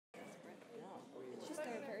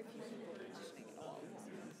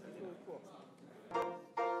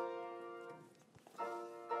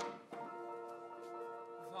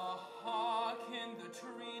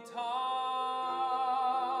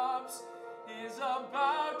is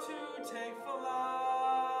about to take flight.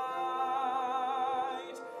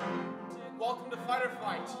 Welcome to Fight or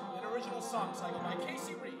Flight, an original song cycle by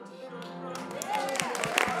Casey Reed.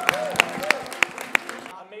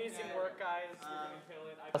 Amazing work, guys. You're gonna kill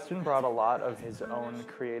it. Justin brought a lot of his own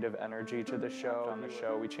creative energy to the show. On the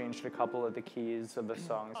show, we changed a couple of the keys of the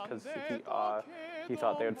songs because he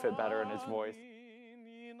thought they would fit better in his voice.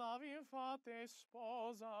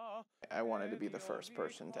 I wanted to be the first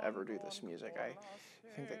person to ever do this music. I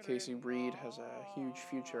think that Casey Reed has a huge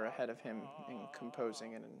future ahead of him in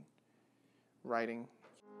composing and in writing.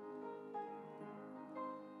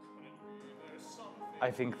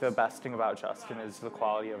 I think the best thing about Justin is the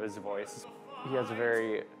quality of his voice. He has a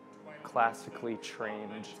very classically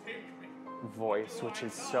trained voice, which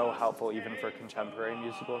is so helpful even for contemporary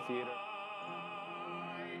musical theater.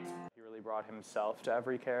 He really brought himself to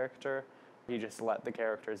every character. He just let the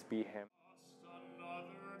characters be him.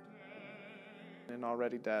 In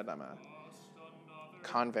Already Dead, I'm a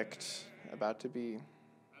convict about to be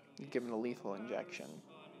given a lethal injection.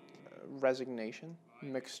 Resignation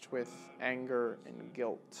mixed with anger and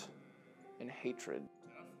guilt and hatred.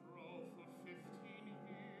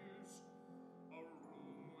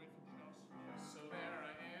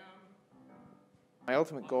 My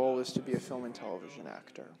ultimate goal is to be a film and television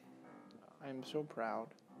actor. I am so proud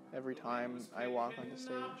every time I walk on the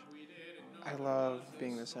stage. I love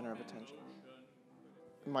being the center of attention.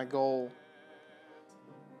 My goal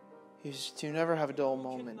is to never have a dull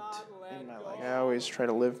moment in my life. I always try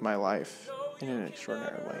to live my life in an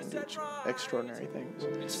extraordinary way and do extraordinary things.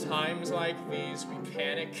 It's times like these we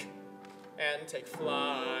panic and take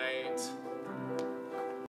flight.